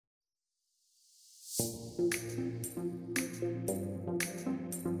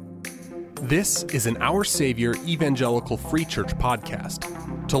This is an Our Savior Evangelical Free Church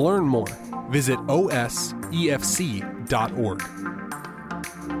podcast. To learn more, visit osefc.org.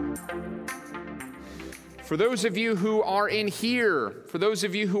 For those of you who are in here, for those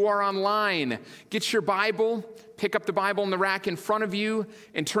of you who are online, get your Bible, pick up the Bible in the rack in front of you,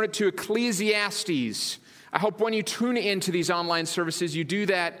 and turn it to Ecclesiastes. I hope when you tune into these online services, you do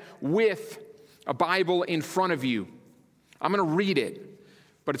that with a Bible in front of you. I'm going to read it,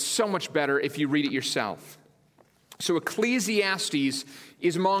 but it's so much better if you read it yourself. So Ecclesiastes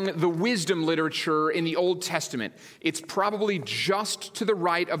is among the wisdom literature in the Old Testament. It's probably just to the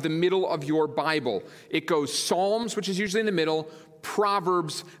right of the middle of your Bible. It goes Psalms, which is usually in the middle,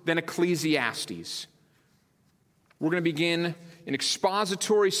 Proverbs, then Ecclesiastes. We're going to begin an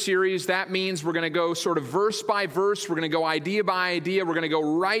expository series. That means we're going to go sort of verse by verse. We're going to go idea by idea. We're going to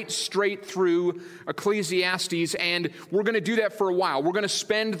go right straight through Ecclesiastes, and we're going to do that for a while. We're going to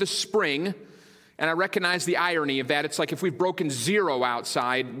spend the spring. And I recognize the irony of that. It's like if we've broken zero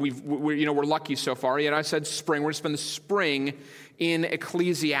outside, we're lucky so far. Yet I said spring. We're going to spend the spring in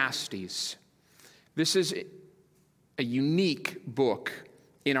Ecclesiastes. This is a unique book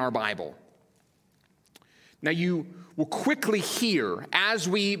in our Bible. Now you will quickly hear, as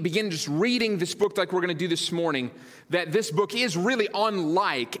we begin just reading this book like we're going to do this morning, that this book is really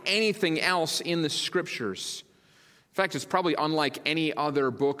unlike anything else in the Scriptures. In fact, it's probably unlike any other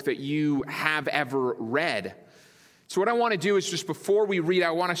book that you have ever read. So what I want to do is just before we read,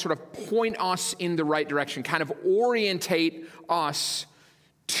 I want to sort of point us in the right direction, kind of orientate us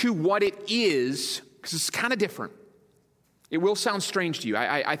to what it is, because it's kind of different. It will sound strange to you.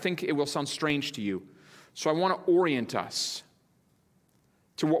 I think it will sound strange to you. So I want to orient us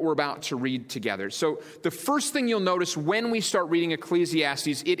to what we're about to read together. So the first thing you'll notice when we start reading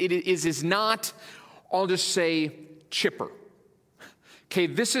Ecclesiastes, it is not, I'll just say, chipper. Okay,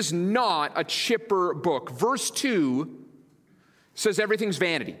 this is not a chipper book. Verse 2 says everything's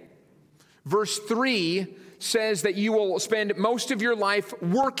vanity. Verse 3 says that you will spend most of your life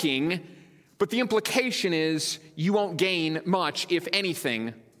working, but the implication is you won't gain much, if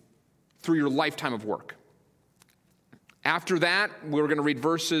anything, through your lifetime of work. After that, we're going to read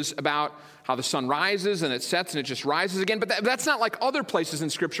verses about how the sun rises and it sets and it just rises again. But that's not like other places in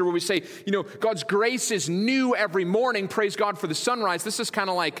Scripture where we say, God's grace is new every morning. Praise God for the sunrise. This is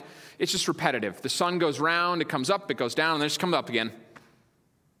kind of like, it's just repetitive. The sun goes round, it comes up, it goes down, and then it just comes up again.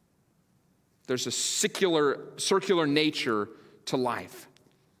 There's a circular nature to life.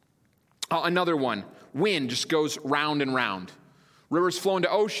 Another one, wind just goes round and round. Rivers flow into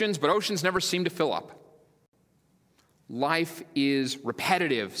oceans, but oceans never seem to fill up. Life is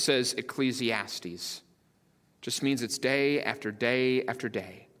repetitive, says Ecclesiastes. Just means it's day after day after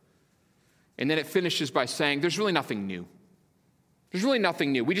day. And then it finishes by saying, there's really nothing new. There's really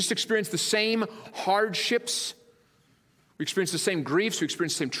nothing new. We just experience the same hardships. We experience the same griefs. We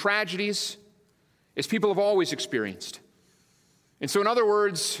experience the same tragedies as people have always experienced. And so in other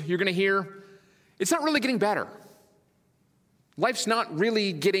words, you're going to hear, it's not really getting better. Life's not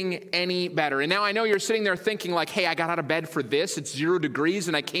really getting any better. And now I know you're sitting there thinking like, hey, I got out of bed for this. It's 0 degrees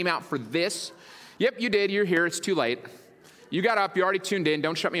and I came out for this. Yep, you did. You're here. It's too late. You got up. You already tuned in.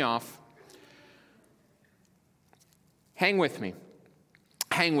 Don't shut me off. Hang with me.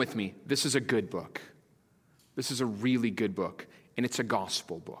 Hang with me. This is a good book. This is a really good book. And it's a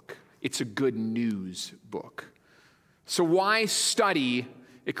gospel book. It's a good news book. So why study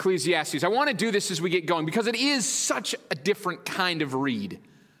Ecclesiastes? I want to do this as we get going because it is such a different kind of read.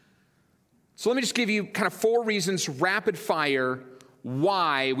 So let me just give you kind of 4 reasons, rapid fire,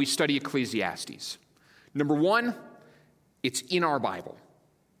 why we study Ecclesiastes. Number 1, it's in our Bible.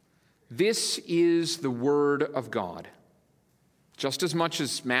 This is the Word of God, just as much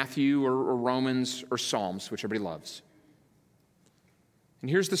as Matthew or Romans or Psalms, which everybody loves. And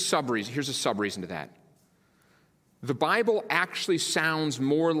here's the sub-reason. Here's a sub-reason to that. The Bible actually sounds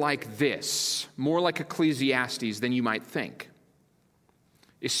more like this, more like Ecclesiastes than you might think.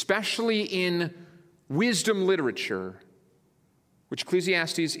 Especially in wisdom literature, which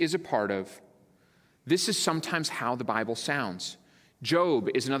Ecclesiastes is a part of, this is sometimes how the Bible sounds. Job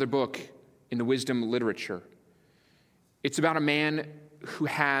is another book in the wisdom literature. It's about a man who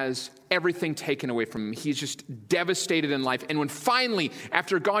has everything taken away from him. He's just devastated in life. And when finally,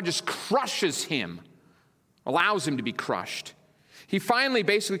 after God just crushes him, allows him to be crushed, he finally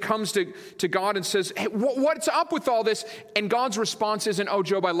basically comes to God and says, hey, what's up with all this? And God's response isn't, oh,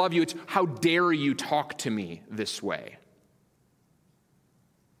 Job, I love you. It's, how dare you talk to me this way?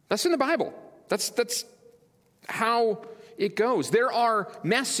 That's in the Bible. That's how it goes. There are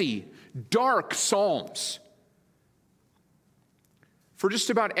messy, dark psalms. For just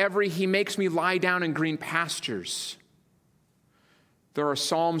about every "he makes me lie down in green pastures," there are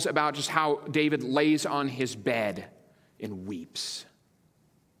psalms about just how David lays on his bed and weeps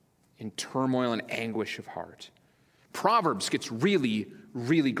in turmoil and anguish of heart. Proverbs gets really,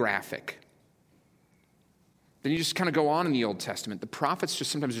 really graphic. Then you just kind of go on in the Old Testament. The prophets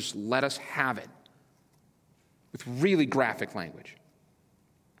just sometimes just let us have it with really graphic language.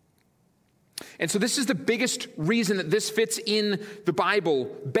 And so this is the biggest reason that this fits in the Bible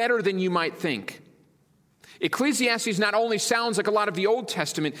better than you might think. Ecclesiastes not only sounds like a lot of the Old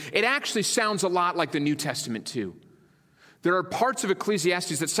Testament, it actually sounds a lot like the New Testament too. There are parts of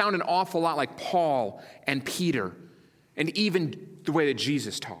Ecclesiastes that sound an awful lot like Paul and Peter, and even the way that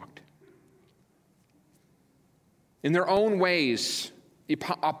Jesus talked. In their own ways, the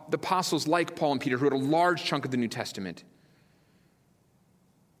apostles like Paul and Peter, who had a large chunk of the New Testament,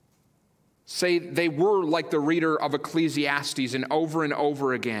 say they were like the reader of Ecclesiastes and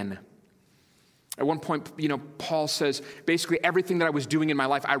over again. At one point, Paul says, basically everything that I was doing in my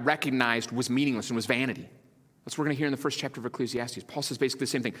life I recognized was meaningless and was vanity. That's what we're going to hear in the first chapter of Ecclesiastes. Paul says basically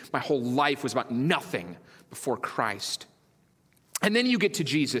the same thing. My whole life was about nothing before Christ. And then you get to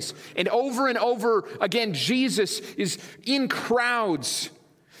Jesus, and over again, Jesus is in crowds.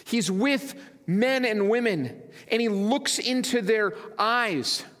 He's with men and women, and he looks into their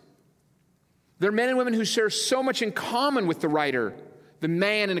eyes. They're men and women who share so much in common with the writer, the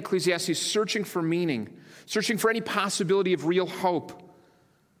man in Ecclesiastes, searching for meaning, searching for any possibility of real hope.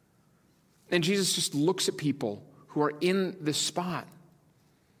 And Jesus just looks at people who are in this spot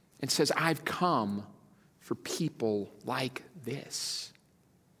and says, I've come for people like this.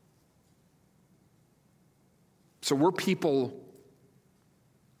 So we're people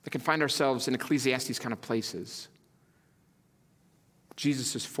that can find ourselves in Ecclesiastes kind of places.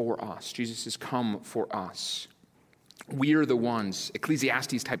 Jesus is for us. Jesus has come for us. We're the ones,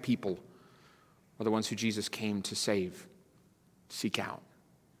 Ecclesiastes type people, are the ones who Jesus came to save, seek out,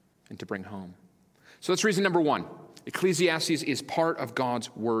 and to bring home. So that's reason number one. Ecclesiastes is part of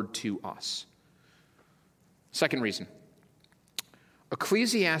God's word to us. Second reason.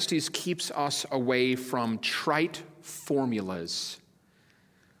 Ecclesiastes keeps us away from trite formulas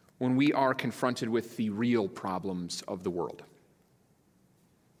when we are confronted with the real problems of the world.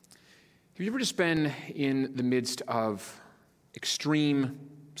 Have you ever just been in the midst of extreme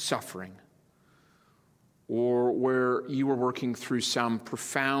suffering, or where you were working through some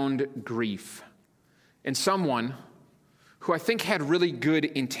profound grief, and someone who I think had really good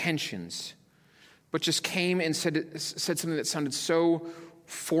intentions, but just came and said something that sounded so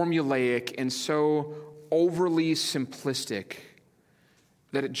formulaic and so overly simplistic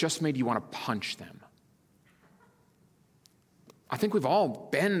that it just made you want to punch them? I think we've all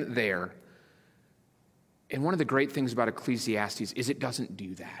been there. And one of the great things about Ecclesiastes is it doesn't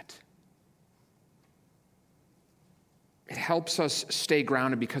do that. It helps us stay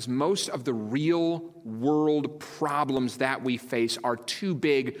grounded because most of the real world problems that we face are too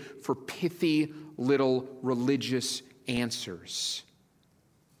big for pithy little religious answers.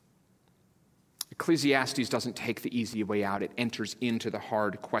 Ecclesiastes doesn't take the easy way out. It enters into the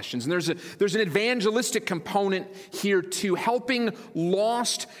hard questions. And there's an evangelistic component here too, helping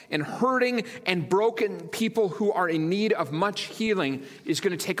lost and hurting and broken people who are in need of much healing is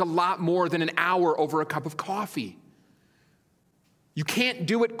going to take a lot more than an hour over a cup of coffee. You can't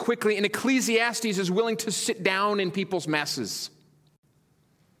do it quickly, and Ecclesiastes is willing to sit down in people's messes.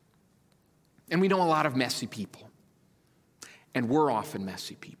 And we know a lot of messy people, and we're often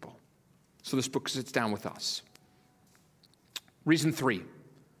messy people. So this book sits down with us. Reason 3.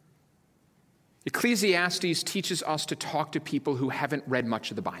 Ecclesiastes teaches us to talk to people who haven't read much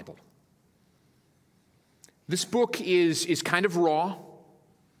of the Bible. This book is kind of raw,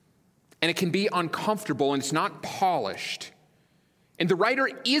 and it can be uncomfortable, and it's not polished. And the writer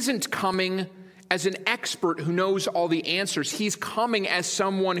isn't coming as an expert who knows all the answers. He's coming as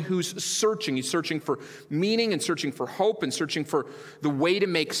someone who's searching. He's searching for meaning and searching for hope and searching for the way to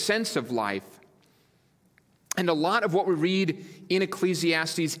make sense of life. And a lot of what we read in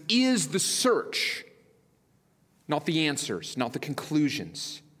Ecclesiastes is the search, not the answers, not the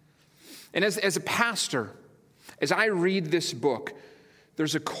conclusions. And as a pastor, as I read this book,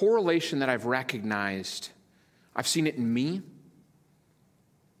 there's a correlation that I've recognized. I've seen it in me.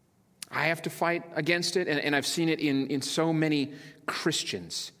 I have to fight against it, and I've seen it in so many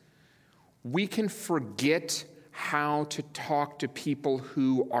Christians. We can forget how to talk to people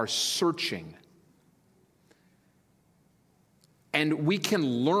who are searching. And we can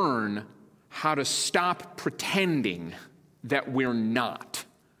learn how to stop pretending that we're not.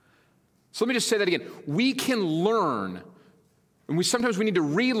 So let me just say that again. We can learn, and sometimes we need to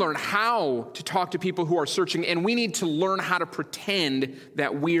relearn how to talk to people who are searching, and we need to learn how to pretend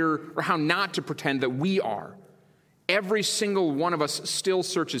that or how not to pretend that we are. Every single one of us still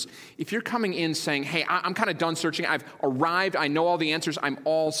searches. If you're coming in saying, hey, I'm kind of done searching, I've arrived, I know all the answers, I'm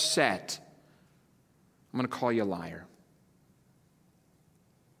all set, I'm going to call you a liar.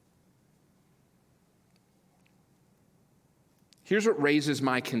 Here's what raises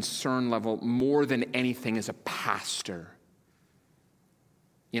my concern level more than anything as a pastor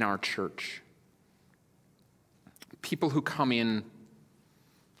in our church. People who come in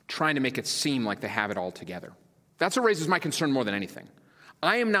trying to make it seem like they have it all together. That's what raises my concern more than anything.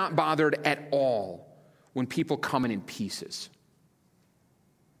 I am not bothered at all when people come in pieces.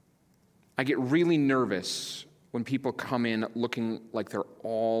 I get really nervous when people come in looking like they're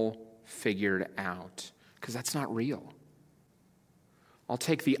all figured out, because that's not real. I'll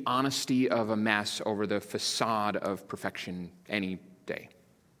take the honesty of a mess over the facade of perfection any day.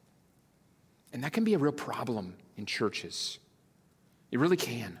 And that can be a real problem in churches. It really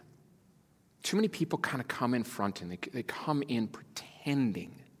can. Too many people kind of come in front and they come in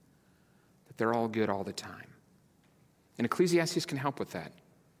pretending that they're all good all the time. And Ecclesiastes can help with that.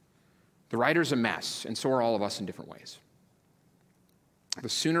 The writer's a mess, and so are all of us in different ways. The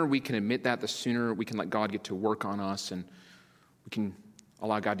sooner we can admit that, the sooner we can let God get to work on us, and we can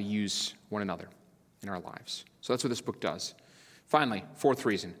allow God to use one another in our lives. So that's what this book does. Finally, fourth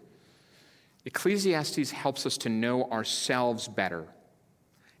reason. Ecclesiastes helps us to know ourselves better.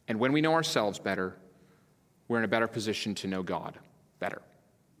 And when we know ourselves better, we're in a better position to know God better.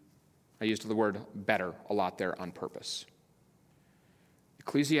 I used the word better a lot there on purpose.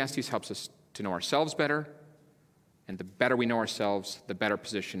 Ecclesiastes helps us to know ourselves better, and the better we know ourselves, the better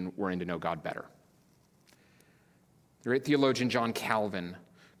position we're in to know God better. The great theologian John Calvin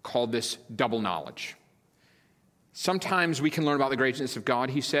called this double knowledge. Sometimes we can learn about the greatness of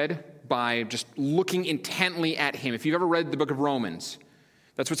God, he said, by just looking intently at him. If you've ever read the book of Romans,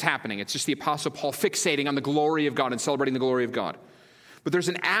 that's what's happening. It's just the Apostle Paul fixating on the glory of God and celebrating the glory of God. But there's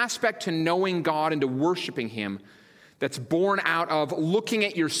an aspect to knowing God and to worshiping him that's born out of looking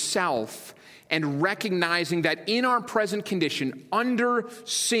at yourself and recognizing that in our present condition, under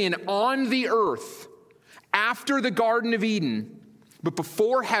sin on the earth, after the Garden of Eden, but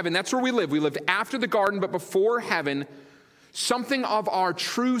before heaven, that's where we live. We lived after the garden, but before heaven, something of our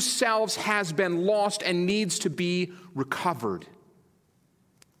true selves has been lost and needs to be recovered.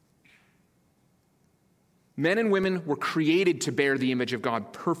 Men and women were created to bear the image of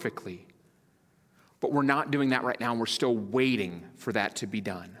God perfectly, but we're not doing that right now, and we're still waiting for that to be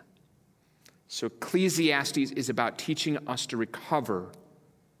done. So Ecclesiastes is about teaching us to recover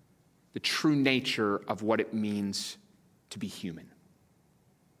the true nature of what it means to be human.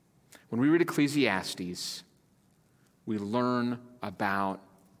 When we read Ecclesiastes, we learn about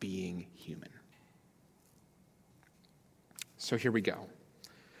being human. So here we go.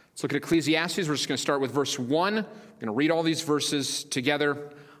 Let's look at Ecclesiastes. We're just going to start with verse 1. We're going to read all these verses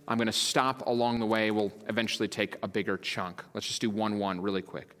together. I'm going to stop along the way. We'll eventually take a bigger chunk. Let's just do 1:1 really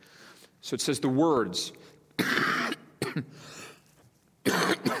quick. So it says the words,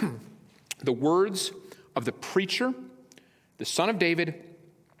 the words of the preacher, the son of David,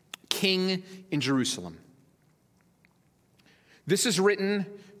 king in Jerusalem. This is written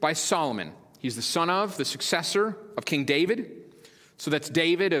by Solomon. He's the son of, the successor of King David. So that's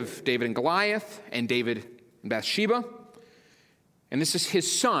David of David and Goliath and David and Bathsheba. And this is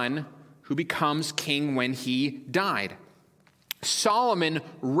his son who becomes king when he died. Solomon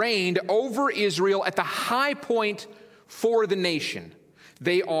reigned over Israel at the high point for the nation.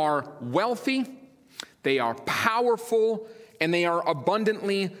 They are wealthy, they are powerful, and they are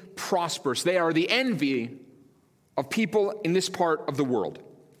abundantly prosperous. They are the envy of people in this part of the world.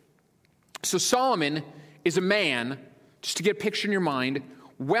 So Solomon is a man, just to get a picture in your mind,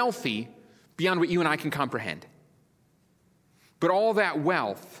 wealthy beyond what you and I can comprehend. But all that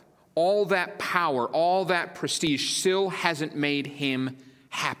wealth, all that power, all that prestige still hasn't made him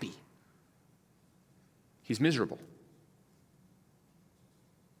happy. He's miserable.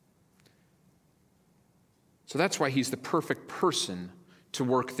 So that's why he's the perfect person to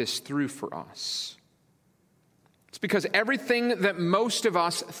work this through for us. It's because everything that most of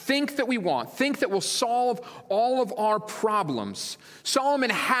us think that we want, think that will solve all of our problems, Solomon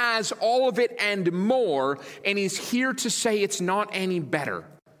has all of it and more, and he's here to say it's not any better.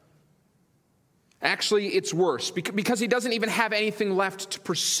 Actually, it's worse, because he doesn't even have anything left to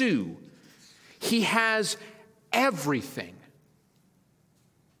pursue. He has everything.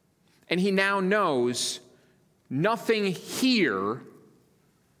 And he now knows Nothing here,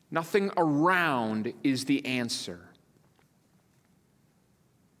 nothing around is the answer.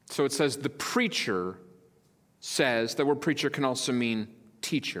 So it says the preacher says, the word preacher can also mean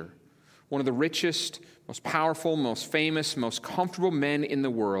teacher. One of the richest, most powerful, most famous, most comfortable men in the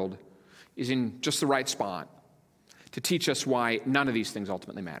world is in just the right spot to teach us why none of these things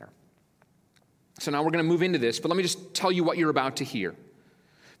ultimately matter. So now we're going to move into this, but let me just tell you what you're about to hear.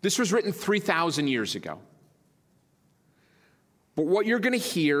 This was written 3,000 years ago. But what you're going to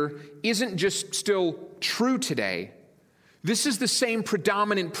hear isn't just still true today. This is the same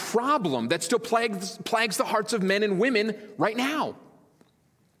predominant problem that still plagues the hearts of men and women right now.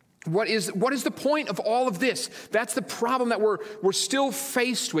 What is the point of all of this? That's the problem that we're still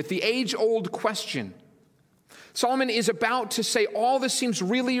faced with, the age-old question. Solomon is about to say all this seems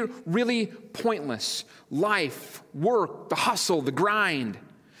really, really pointless. Life, work, the hustle, the grind.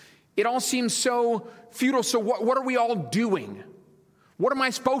 It all seems so futile. So what are we all doing? What am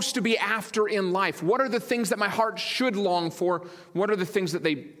I supposed to be after in life? What are the things that my heart should long for? What are the things that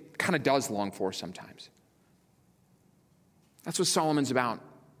they kind of does long for sometimes? That's what Solomon's about,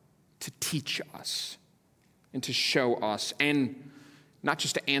 to teach us and to show us, and not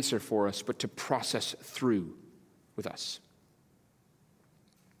just to answer for us, but to process through with us.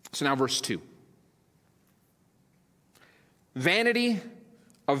 So now verse 2. Vanity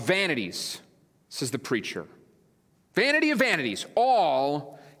of vanities, says the preacher. Vanity of vanities,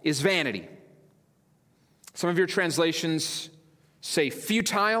 all is vanity. Some of your translations say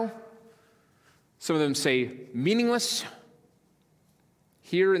futile. Some of them say meaningless.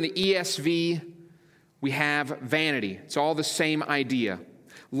 Here in the ESV, we have vanity. It's all the same idea.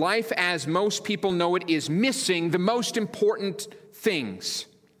 Life as most people know it is missing the most important things.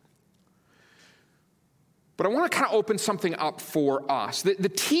 But I want to kind of open something up for us. The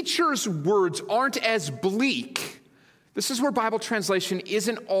teacher's words aren't as bleak. This is where Bible translation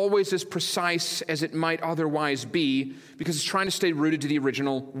isn't always as precise as it might otherwise be, because it's trying to stay rooted to the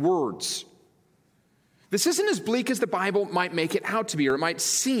original words. This isn't as bleak as the Bible might make it out to be, or it might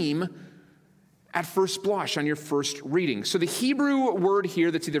seem at first blush on your first reading. So the Hebrew word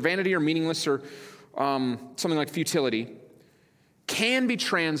here that's either vanity or meaningless or something like futility can be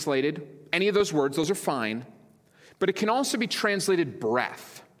translated, any of those words, those are fine, but it can also be translated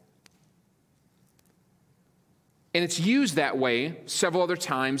breath. And it's used that way several other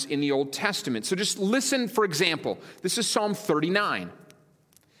times in the Old Testament. So just listen, for example. This is Psalm 39.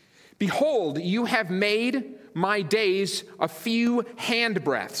 Behold, you have made my days a few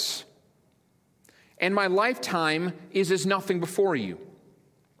handbreadths, and my lifetime is as nothing before you.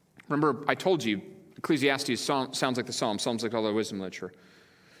 Remember, I told you, Ecclesiastes sounds like the Psalm, sounds like all the wisdom literature.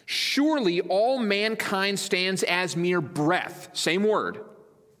 Surely all mankind stands as mere breath. Same word.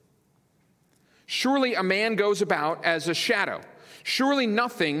 Surely a man goes about as a shadow. Surely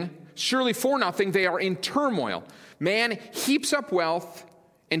for nothing they are in turmoil. Man heaps up wealth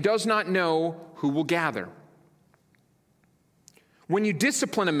and does not know who will gather. When you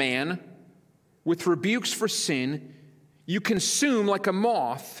discipline a man with rebukes for sin, you consume like a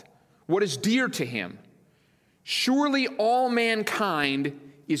moth what is dear to him. Surely all mankind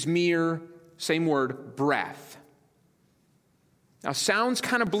is mere, same word, breath. Now, sounds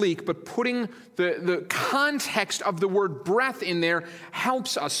kind of bleak, but putting the context of the word breath in there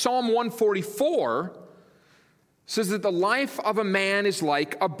helps us. Psalm 144 says that the life of a man is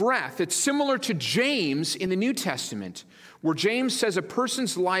like a breath. It's similar to James in the New Testament, where James says a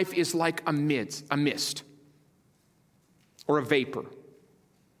person's life is like a mist or a vapor.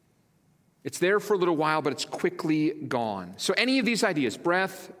 It's there for a little while, but it's quickly gone. So any of these ideas,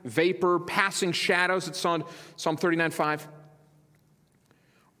 breath, vapor, passing shadows, it's on Psalm 39:5,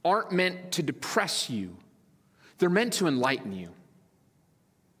 aren't meant to depress you. They're meant to enlighten you.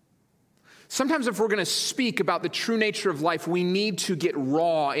 Sometimes if we're going to speak about the true nature of life, we need to get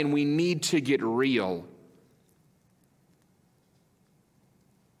raw and we need to get real.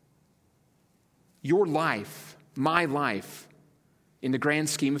 Your life, my life, in the grand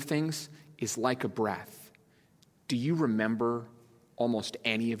scheme of things, is like a breath. Do you remember almost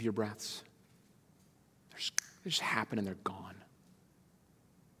any of your breaths? They just happen and they're gone.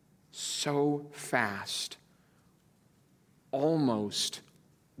 So fast, almost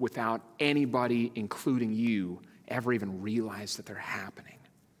without anybody, including you, ever even realize that they're happening.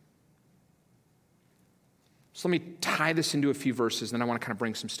 So let me tie this into a few verses, and then I want to kind of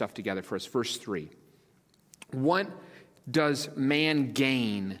bring some stuff together for us. Verse 3. What does man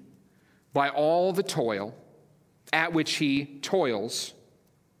gain by all the toil at which he toils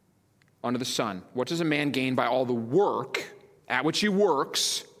under the sun? What does a man gain by all the work at which he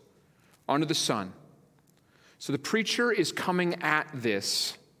works under the sun? So the preacher is coming at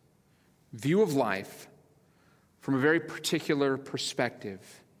this view of life from a very particular perspective.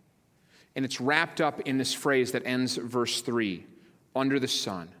 And it's wrapped up in this phrase that ends verse 3, under the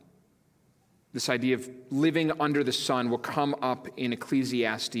sun. This idea of living under the sun will come up in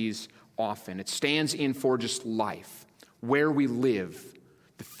Ecclesiastes often. It stands in for just life, where we live.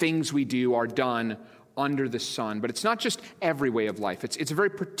 The things we do are done under the sun. But it's not just every way of life. It's a very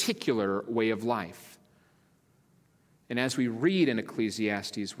particular way of life. And as we read in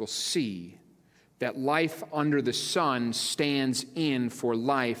Ecclesiastes, we'll see that life under the sun stands in for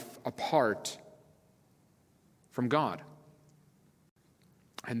life apart from God.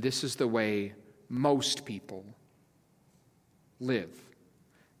 And this is the way most people live.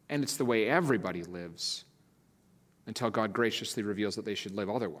 And it's the way everybody lives until God graciously reveals that they should live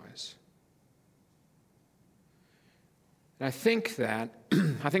otherwise. And I think that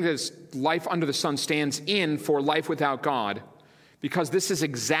this life under the sun stands in for life without God, because this is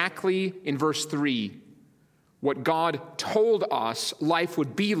exactly, in verse 3, what God told us life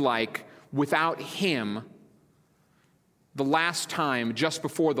would be like without him the last time, just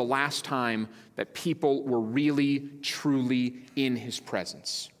before the last time that people were really, truly in his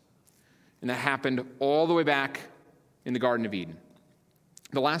presence. And that happened all the way back in the Garden of Eden.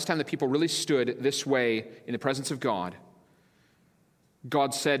 The last time that people really stood this way in the presence of God,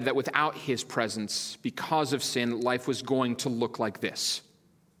 God said that without his presence, because of sin, life was going to look like this.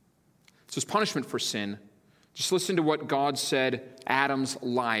 So as punishment for sin, just listen to what God said Adam's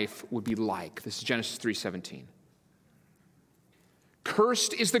life would be like. This is Genesis 3:17.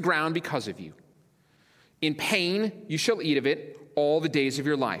 Cursed is the ground because of you. In pain you shall eat of it all the days of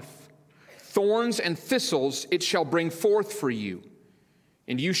your life. Thorns and thistles it shall bring forth for you,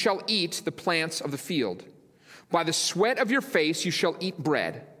 and you shall eat the plants of the field. By the sweat of your face you shall eat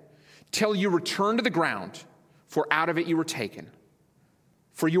bread, till you return to the ground, for out of it you were taken.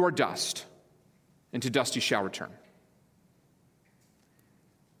 For you are dust, and to dust you shall return.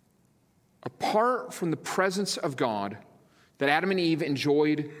 Apart from the presence of God that Adam and Eve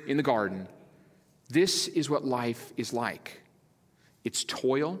enjoyed in the garden, this is what life is like. It's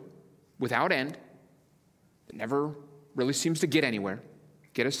toil without end. It never really seems to get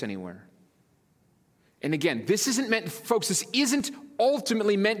us anywhere. And again, this isn't meant, folks, this isn't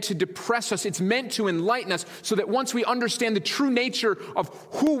ultimately meant to depress us. It's meant to enlighten us so that once we understand the true nature of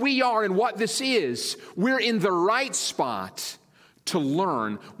who we are and what this is, we're in the right spot to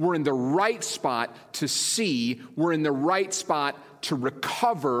learn. We're in the right spot to see. We're in the right spot to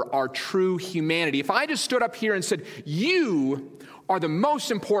recover our true humanity. If I just stood up here and said, you are the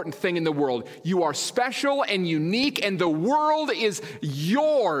most important thing in the world. You are special and unique, and the world is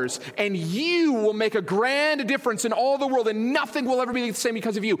yours, and you will make a grand difference in all the world, and nothing will ever be the same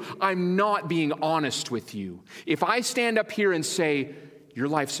because of you. I'm not being honest with you. If I stand up here and say, your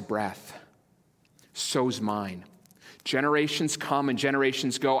life's breath, so's mine. Generations come and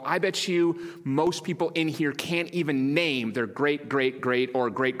generations go. I bet you most people in here can't even name their great-great-great or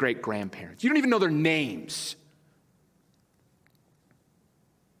great-great-grandparents. You don't even know their names.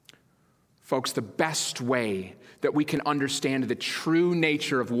 Folks, the best way that we can understand the true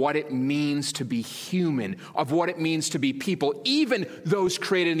nature of what it means to be human, of what it means to be people, even those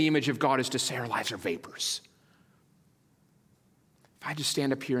created in the image of God, is to say our lives are vapors. If I just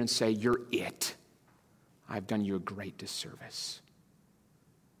stand up here and say, you're it, I've done you a great disservice.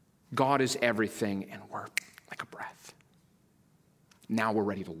 God is everything, and we're like a breath. Now we're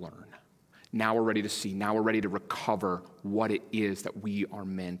ready to learn. Now we're ready to see. Now we're ready to recover what it is that we are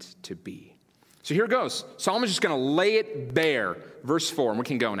meant to be. So here it goes. Solomon's just going to lay it bare. Verse 4, and we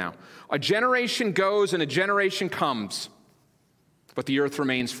can go now. A generation goes and a generation comes, but the earth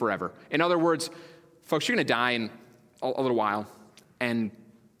remains forever. In other words, folks, you're going to die in a little while, and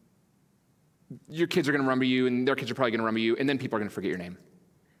your kids are going to remember you, and their kids are probably going to remember you, and then people are going to forget your name.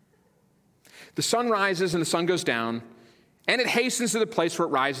 The sun rises and the sun goes down, and it hastens to the place where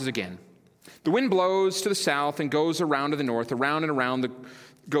it rises again. The wind blows to the south and goes around to the north. Around and around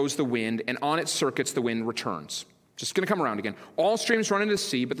goes the wind, and on its circuits the wind returns. Just going to come around again. All streams run into the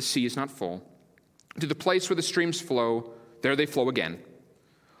sea, but the sea is not full. To the place where the streams flow, there they flow again.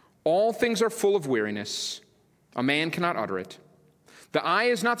 All things are full of weariness. A man cannot utter it. The eye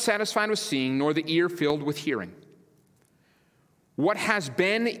is not satisfied with seeing, nor the ear filled with hearing. What has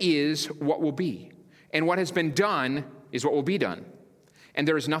been is what will be, and what has been done is what will be done. And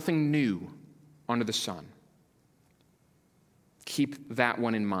there is nothing new under the sun. Keep that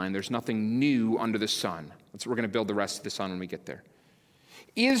one in mind. There's nothing new under the sun. That's what we're going to build the rest of this on when we get there.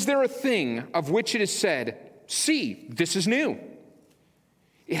 Is there a thing of which it is said, see, this is new?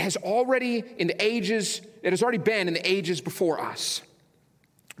 It has already been in the ages before us.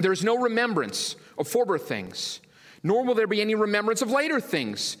 There is no remembrance of former things, nor will there be any remembrance of later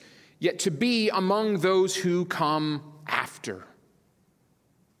things, yet to be among those who come after.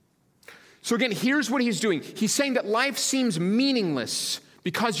 So again, here's what he's doing. He's saying that life seems meaningless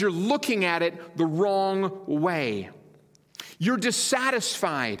because you're looking at it the wrong way. You're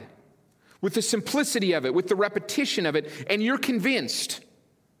dissatisfied with the simplicity of it, with the repetition of it, and you're convinced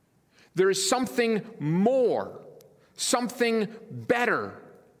there is something more, something better,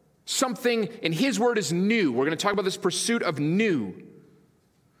 something, and his word is new. We're going to talk about this pursuit of new.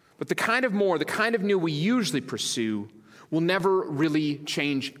 But the kind of more, the kind of new we usually pursue will never really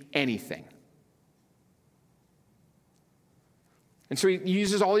change anything. And so he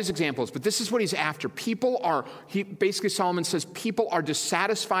uses all these examples, but this is what he's after. Solomon says, people are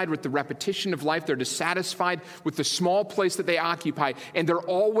dissatisfied with the repetition of life. They're dissatisfied with the small place that they occupy, and they're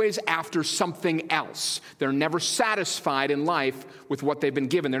always after something else. They're never satisfied in life with what they've been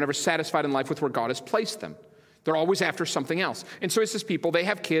given. They're never satisfied in life with where God has placed them. They're always after something else. And so he says people, they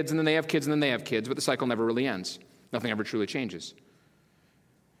have kids, and then they have kids, and then they have kids, but the cycle never really ends. Nothing ever truly changes.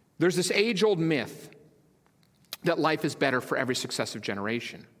 There's this age-old myth that life is better for every successive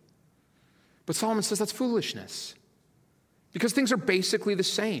generation. But Solomon says that's foolishness, because things are basically the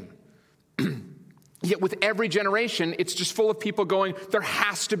same. Yet with every generation, it's just full of people going, there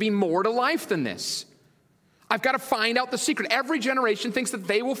has to be more to life than this. I've got to find out the secret. Every generation thinks that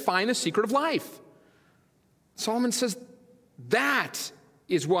they will find the secret of life. Solomon says that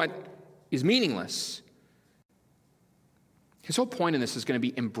is what is meaningless. His whole point in this is going to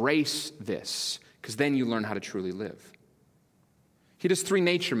be embrace this, because then you learn how to truly live. He does 3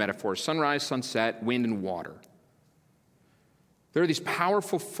 nature metaphors: sunrise, sunset, wind, and water. There are these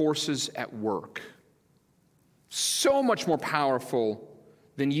powerful forces at work, so much more powerful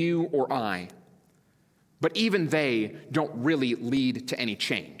than you or I, but even they don't really lead to any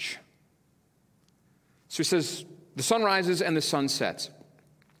change. So he says the sun rises and the sun sets.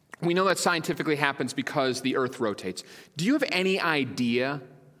 We know that scientifically happens because the earth rotates. Do you have any idea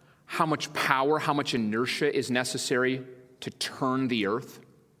how much power, how much inertia is necessary to turn the earth?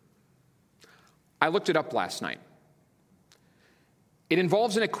 I looked it up last night. It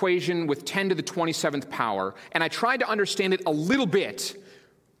involves an equation with 10 to the 27th power, and I tried to understand it a little bit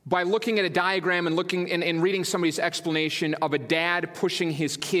by looking at a diagram and looking and reading somebody's explanation of a dad pushing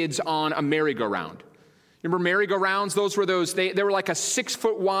his kids on a merry-go-round. Remember merry-go-rounds? They were like a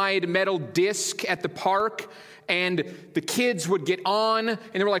 6-foot wide metal disc at the park, and the kids would get on, and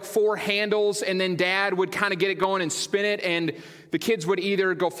there were like 4 handles, and then dad would kind of get it going and spin it, and the kids would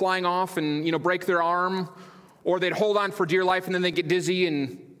either go flying off and, break their arm, or they'd hold on for dear life, and then they'd get dizzy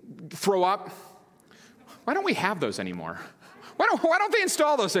and throw up. Why don't we have those anymore? Why don't they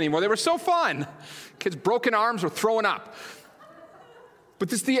install those anymore? They were so fun. Kids' broken arms were throwing up. But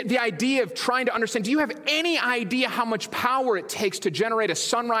this the idea of trying to understand, do you have any idea how much power it takes to generate a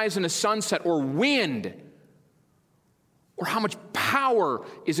sunrise and a sunset, or wind? Or how much power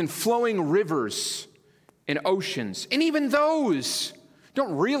is in flowing rivers and oceans? And even those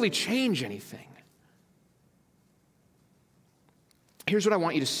don't really change anything. Here's what I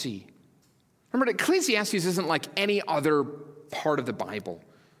want you to see. Remember, Ecclesiastes isn't like any other part of the Bible,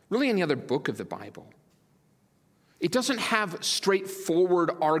 really any other book of the Bible. It doesn't have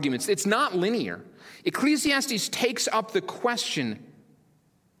straightforward arguments. It's not linear. Ecclesiastes takes up the question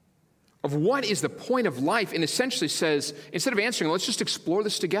of what is the point of life and essentially says, instead of answering, let's just explore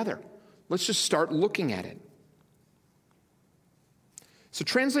this together. Let's just start looking at it. So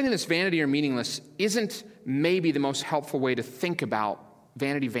translating this vanity or meaningless isn't maybe the most helpful way to think about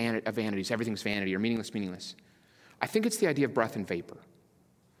vanity of vanities, everything's vanity, or meaningless. I think it's the idea of breath and vapor.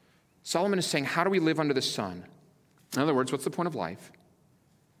 Solomon is saying, how do we live under the sun? In other words, what's the point of life?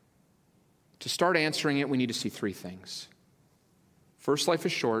 To start answering it, we need to see 3 things. First, life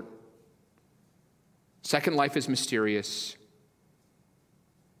is short. Second, life is mysterious.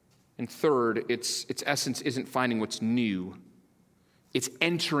 And third, its essence isn't finding what's new. It's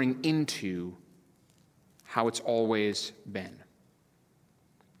entering into how it's always been.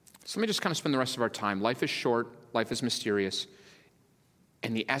 So let me just kind of spend the rest of our time. Life is short. Life is mysterious.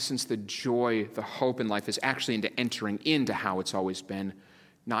 And the essence, the joy, the hope in life is actually into entering into how it's always been,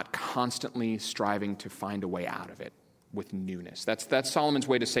 not constantly striving to find a way out of it with newness. That's Solomon's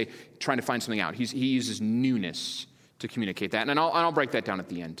way to say, trying to find something out. He uses newness to communicate that. And I'll break that down at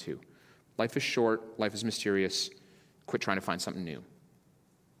the end too. Life is short. Life is mysterious. Quit trying to find something new.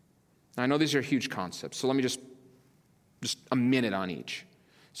 Now, I know these are huge concepts, so let me just a minute on each.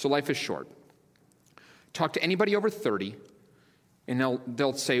 So life is short. Talk to anybody over 30, And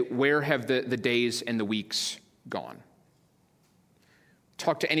they'll say, where have the days and the weeks gone?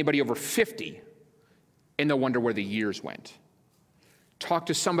 Talk to anybody over 50, and they'll wonder where the years went. Talk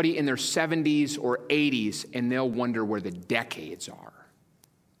to somebody in their 70s or 80s, and they'll wonder where the decades are.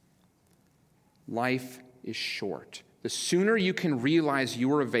 Life is short. The sooner you can realize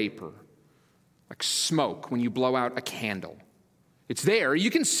you are a vapor, like smoke when you blow out a candle. It's there, you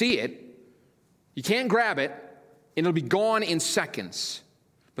can see it, you can't grab it, and it'll be gone in seconds.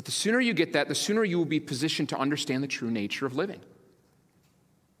 But the sooner you get that, the sooner you will be positioned to understand the true nature of living.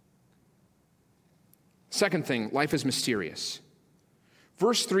 Second thing, life is mysterious.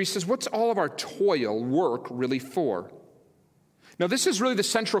 Verse 3 says, what's all of our toil, work, really for? Now, this is really the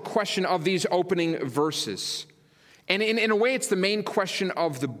central question of these opening verses. And in a way, it's the main question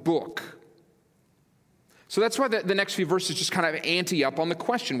of the book. So that's why the next few verses just kind of ante up on the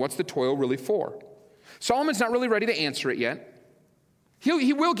question, what's the toil really for? Solomon's not really ready to answer it yet.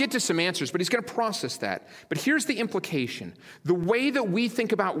 He will get to some answers, but he's going to process that. But here's the implication. The way that we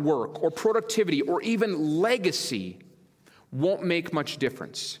think about work or productivity or even legacy won't make much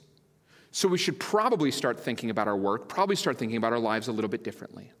difference. So we should probably start thinking about our work, probably start thinking about our lives a little bit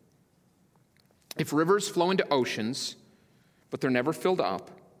differently. If rivers flow into oceans, but they're never filled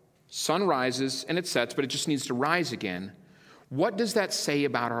up, sun rises and it sets, but it just needs to rise again, what does that say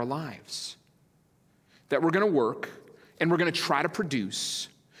about our lives? That we're going to work, and we're going to try to produce,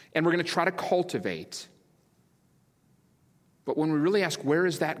 and we're going to try to cultivate. But when we really ask, where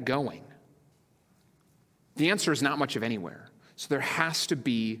is that going? The answer is not much of anywhere. So there has to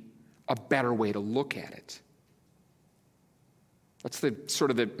be a better way to look at it. That's the sort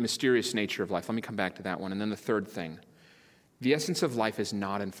of the mysterious nature of life. Let me come back to that one. And then the third thing. The essence of life is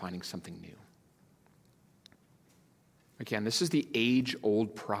not in finding something new. Again, this is the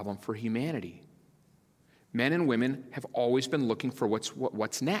age-old problem for humanity. Men and women have always been looking for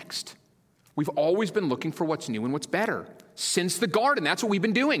what's next. We've always been looking for what's new and what's better. Since the garden, that's what we've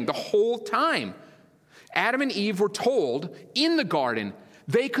been doing the whole time. Adam and Eve were told in the garden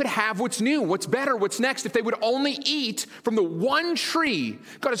they could have what's new, what's better, what's next, if they would only eat from the one tree.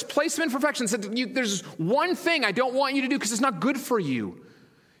 God has placed them in perfection and said, there's one thing I don't want you to do because it's not good for you.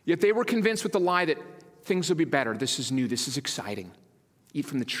 Yet they were convinced with the lie that things will be better. This is new. This is exciting. Eat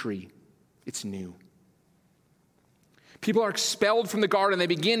from the tree. It's new. People are expelled from the garden. They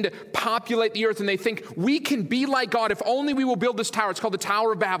begin to populate the earth, and they think, we can be like God if only we will build this tower. It's called the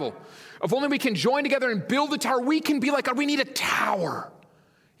Tower of Babel. If only we can join together and build the tower, we can be like God. We need a tower,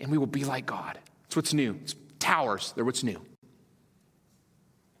 and we will be like God. It's what's new. It's towers. They're what's new.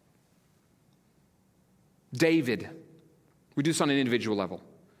 David. We do this on an individual level.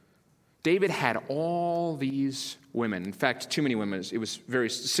 David had all these women. In fact, too many women. It was very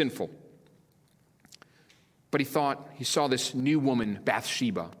sinful. But he saw this new woman,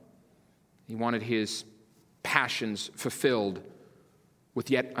 Bathsheba. He wanted his passions fulfilled with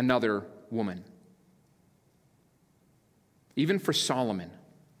yet another woman. Even for Solomon,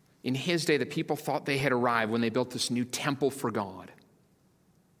 in his day, the people thought they had arrived when they built this new temple for God.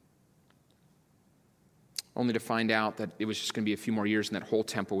 Only to find out that it was just going to be a few more years and that whole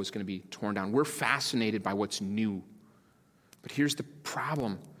temple was going to be torn down. We're fascinated by what's new. But here's the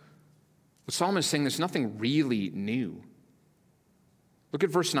problem. What Solomon is saying, there's nothing really new. Look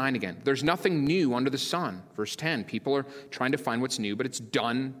at verse 9 again. There's nothing new under the sun. Verse 10, people are trying to find what's new, but it's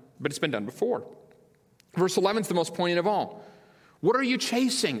been done before. Verse 11 is the most poignant of all. What are you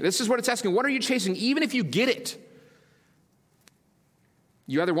chasing? This is what it's asking. What are you chasing? Even if you get it,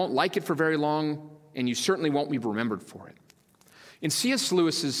 you either won't like it for very long, and you certainly won't be remembered for it. In C.S.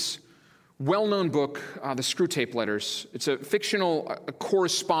 Lewis's well-known book, The Screwtape Letters, it's a fictional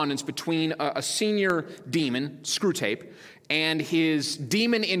correspondence between a senior demon, Screwtape, and his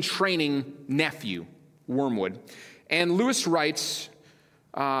demon-in-training nephew, Wormwood. And Lewis writes,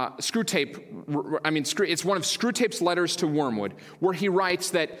 it's one of Screwtape's letters to Wormwood, where he writes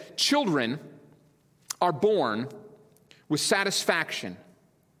that children are born with satisfaction.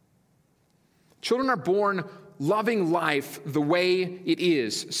 Children are born loving life the way it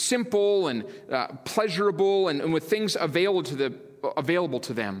is, simple and pleasurable and with things available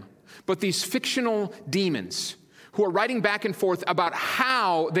to them. But these fictional demons who are writing back and forth about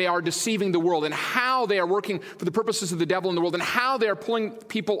how they are deceiving the world and how they are working for the purposes of the devil in the world and how they are pulling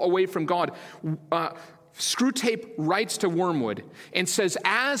people away from God, Screwtape writes to Wormwood and says,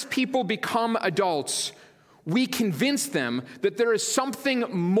 as people become adults, we convince them that there is something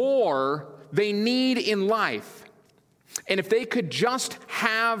more they need in life. And if they could just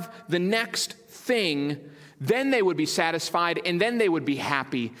have the next thing, then they would be satisfied and then they would be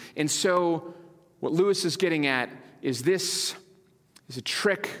happy. And so what Lewis is getting at is this is a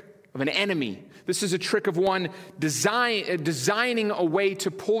trick of an enemy. This is a trick of one designing a way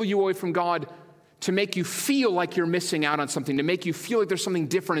to pull you away from God, to make you feel like you're missing out on something, to make you feel like there's something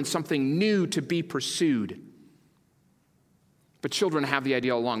different and something new to be pursued. But children have the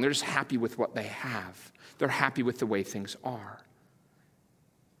idea all along. They're just happy with what they have. They're happy with the way things are.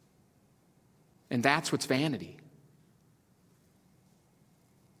 And that's what's vanity.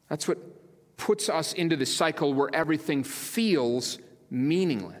 That's what puts us into the cycle where everything feels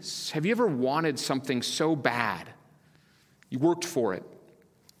meaningless. Have you ever wanted something so bad? You worked for it,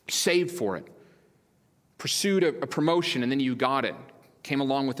 saved for it, pursued a promotion, and then you got it. Came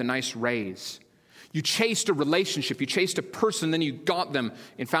along with a nice raise. You chased a relationship, you chased a person, then you got them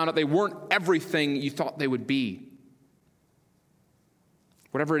and found out they weren't everything you thought they would be.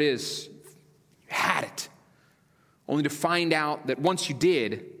 Whatever it is, you had it. Only to find out that once you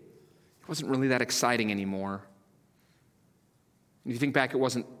did, it wasn't really that exciting anymore. And if you think back, it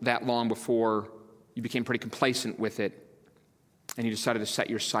wasn't that long before you became pretty complacent with it and you decided to set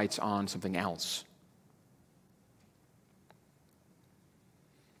your sights on something else.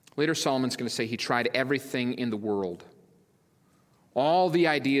 Later, Solomon's going to say he tried everything in the world. All the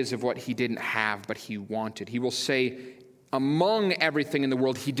ideas of what he didn't have, but he wanted. He will say, among everything in the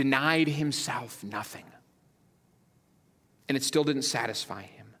world, he denied himself nothing. And it still didn't satisfy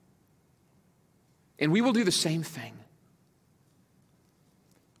him. And we will do the same thing.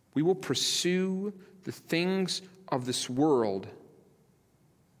 We will pursue the things of this world.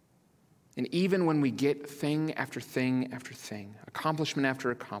 And even when we get thing after thing after thing, accomplishment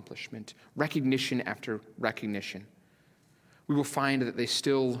after accomplishment, recognition after recognition, we will find that they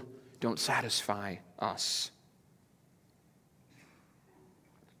still don't satisfy us.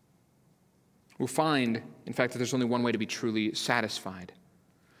 We'll find, in fact, that there's only one way to be truly satisfied.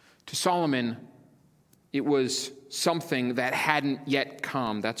 To Solomon, it was something that hadn't yet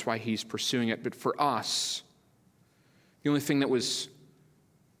come. That's why he's pursuing it. But for us, the only thing that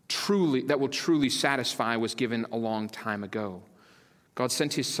will truly satisfy was given a long time ago. God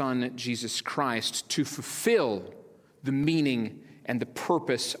sent his Son, Jesus Christ, to fulfill the meaning and the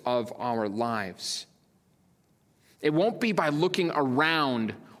purpose of our lives. It won't be by looking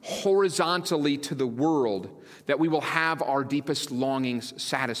around horizontally to the world that we will have our deepest longings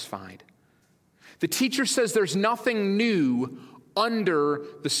satisfied. The teacher says there's nothing new under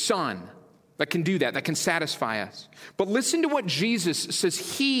the sun that can do that can satisfy us. But listen to what Jesus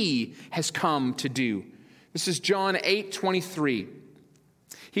says he has come to do. This is John 8:23.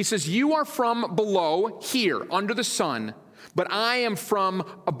 He says, "You are from below, here, under the sun, but I am from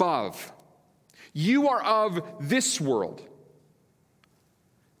above. You are of this world."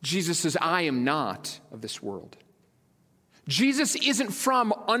 Jesus says, "I am not of this world." Jesus isn't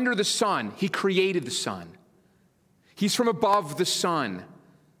from under the sun. He created the sun. He's from above the sun.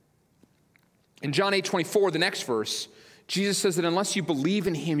 In John 8:24, the next verse, Jesus says that unless you believe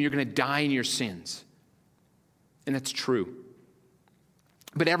in him, you're going to die in your sins. And that's true.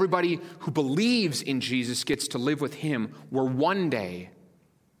 But everybody who believes in Jesus gets to live with him, where one day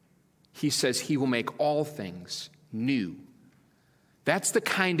he says he will make all things new. That's the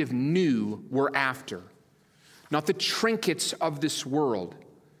kind of new we're after. Not the trinkets of this world.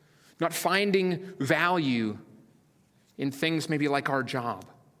 Not finding value in things maybe like our job,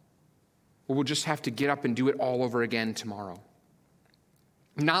 where we'll just have to get up and do it all over again tomorrow.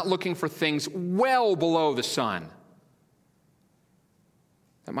 Not looking for things well below the sun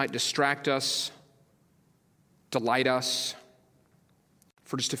that might distract us, delight us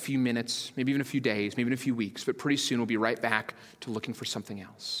for just a few minutes, maybe even a few days, maybe even a few weeks, but pretty soon we'll be right back to looking for something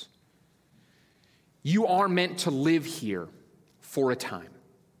else. You are meant to live here for a time.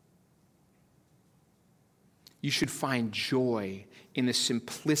 You should find joy in the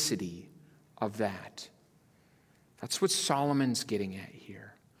simplicity of that. That's what Solomon's getting at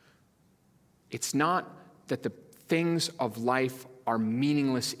here. It's not that the things of life are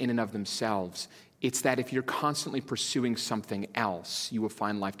meaningless in and of themselves. It's that if you're constantly pursuing something else, you will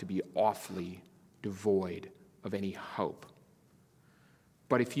find life to be awfully devoid of any hope.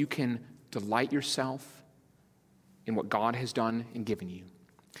 But if you can delight yourself in what God has done and given you,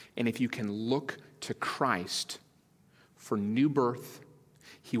 and if you can look to Christ for new birth,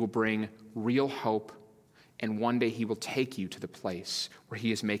 he will bring real hope, and one day he will take you to the place where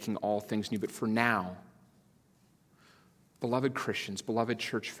he is making all things new. But for now, beloved Christians, beloved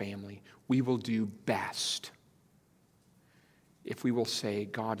church family, we will do best if we will say,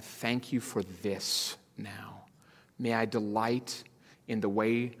 God, thank you for this now. May I delight in the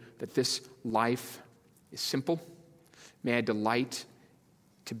way that this life is simple. May I delight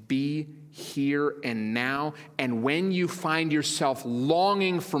to be here and now. And when you find yourself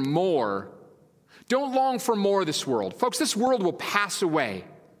longing for more, don't long for more of this world. Folks, this world will pass away.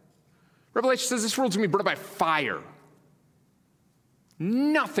 Revelation says this world's going to be burned by fire.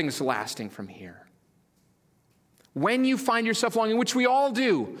 Nothing's lasting from here. When you find yourself longing, which we all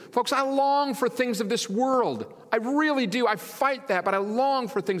do. Folks, I long for things of this world. I really do. I fight that, but I long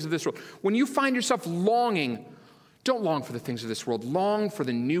for things of this world. When you find yourself longing, don't long for the things of this world. Long for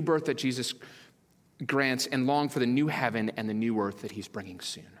the new birth that Jesus grants, and long for the new heaven and the new earth that he's bringing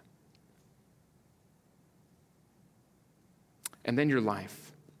soon. And then your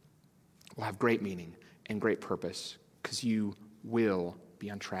life will have great meaning and great purpose, because you will be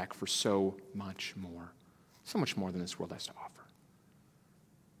on track for so much more than this world has to offer.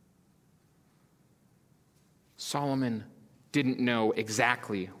 Solomon didn't know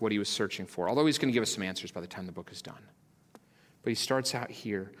exactly what he was searching for, although he's going to give us some answers by the time the book is done. But he starts out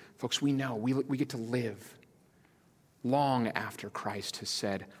here. Folks, we know we get to live long after Christ has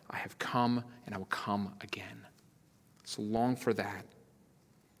said, I have come and I will come again. So long for that.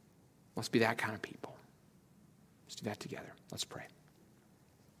 Let's be that kind of people. Let's do that together. Let's pray.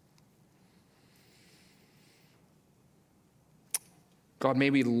 God, may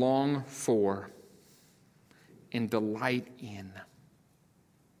we long for and delight in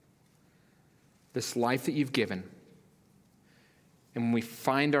this life that you've given. And when we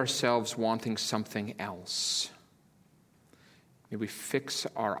find ourselves wanting something else, may we fix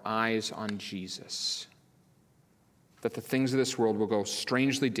our eyes on Jesus, that the things of this world will go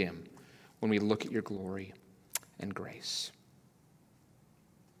strangely dim when we look at your glory and grace.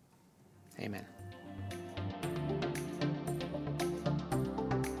 Amen.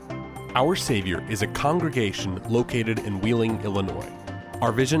 Our Savior is a congregation located in Wheeling, Illinois.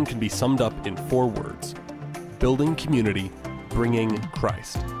 Our vision can be summed up in 4 words: building community, bringing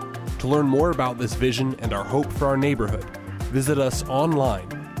Christ. To learn more about this vision and our hope for our neighborhood, visit us online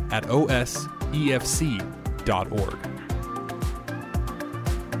at osefc.org.